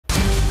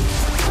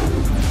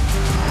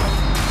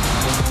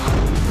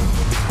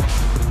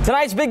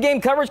Tonight's big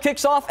game coverage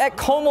kicks off at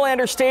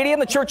Comalander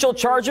Stadium. The Churchill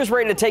Chargers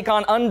ready to take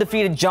on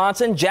undefeated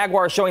Johnson.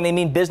 Jaguars showing they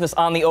mean business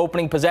on the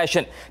opening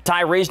possession.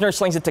 Ty Reisner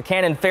slings it to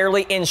Cannon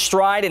fairly in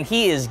stride, and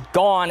he is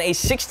gone. A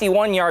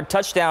 61-yard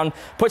touchdown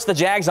puts the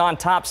Jags on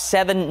top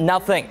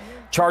 7-0.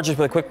 Chargers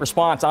with a quick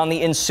response on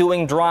the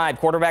ensuing drive.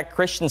 Quarterback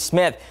Christian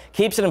Smith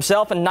keeps it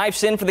himself and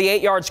knifes in for the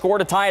 8-yard score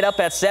to tie it up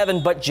at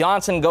 7, but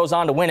Johnson goes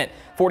on to win it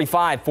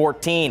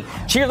 45-14.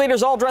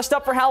 Cheerleaders all dressed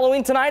up for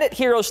Halloween tonight at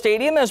Hero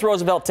Stadium as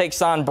Roosevelt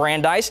takes on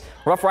Brandeis.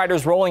 Rough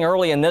Riders rolling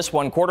early in this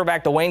one.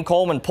 Quarterback Dwayne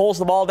Coleman pulls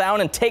the ball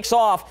down and takes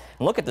off.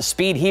 And look at the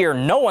speed here.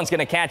 No one's going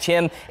to catch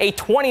him. A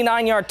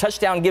 29-yard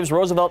touchdown gives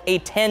Roosevelt a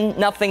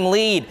 10-0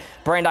 lead.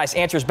 Brandeis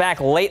answers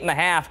back late in the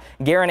half.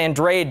 Garen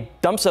Andrade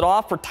dumps it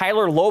off for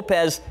Tyler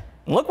Lopez.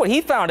 And look what he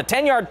found. A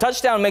 10-yard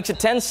touchdown makes it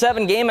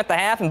 10-7 game at the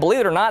half, and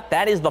believe it or not,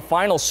 that is the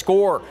final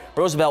score.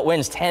 Roosevelt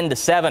wins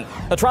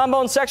 10-7. The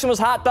trombone section was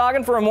hot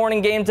dogging for a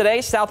morning game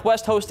today.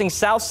 Southwest hosting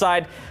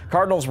Southside.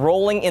 Cardinals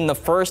rolling in the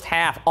first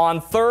half.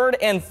 On 3rd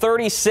and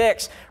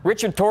 36,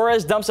 Richard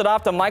Torres dumps it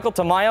off to Michael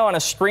Tamayo on a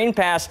screen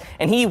pass,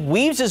 and he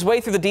weaves his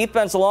way through the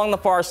defense along the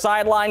far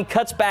sideline,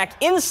 cuts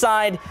back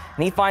inside,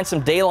 and he finds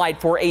some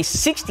daylight for a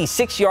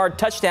 66-yard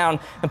touchdown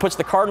and puts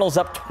the Cardinals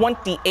up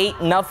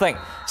 28-0.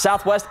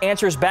 Southwest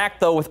answers back,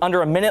 though, with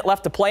under a minute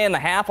left to play in the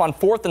half. On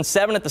 4th and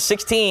 7 at the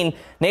 16,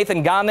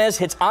 Nathan Gomez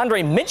hits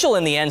Andre Mitchell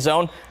in the end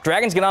zone.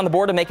 Dragons get on the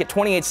board to make it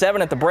 28-7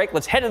 at the break.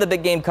 Let's head to the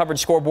big game coverage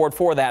scoreboard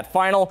for that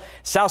final.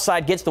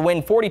 Southside gets the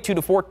win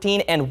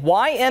 42-14, and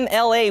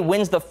YMLA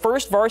wins the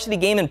first varsity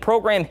game in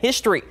program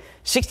history,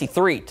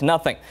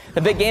 63-0.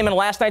 The big game in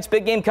last night's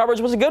big game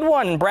coverage was a good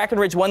one, and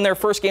Brackenridge won their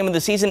first game of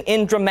the season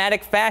in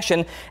dramatic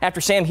fashion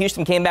after Sam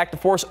Houston came back to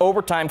force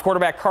overtime.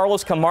 Quarterback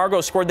Carlos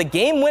Camargo scored the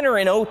game winner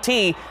in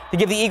OT to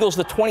give the Eagles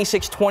the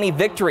 26-20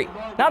 victory.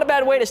 Not a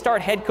bad way to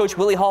start head coach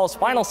Willie Hall's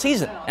final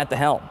season at the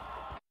helm.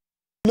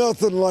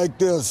 Nothing like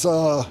this.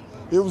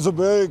 It was a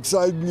very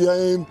exciting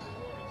game.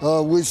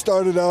 We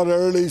started out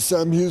early.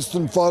 Sam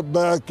Houston fought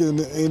back, and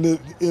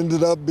it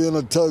ended up being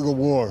a tug of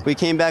war. We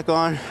came back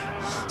on,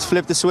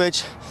 flipped the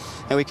switch,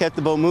 and we kept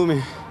the boat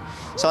moving.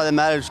 That's all that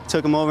matters.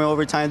 Took them over in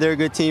overtime. They're a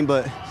good team,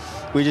 but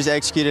we just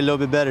executed a little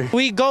bit better.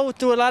 We go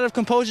through a lot of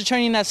composure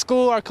training at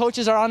school. Our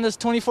coaches are on us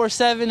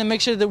 24/7 to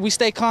make sure that we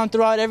stay calm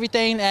throughout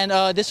everything,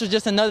 and this was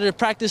just another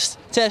practice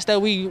test that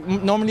we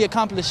normally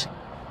accomplish.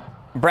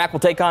 Brack will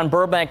take on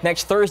Burbank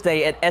next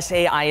Thursday at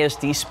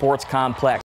SAISD Sports Complex.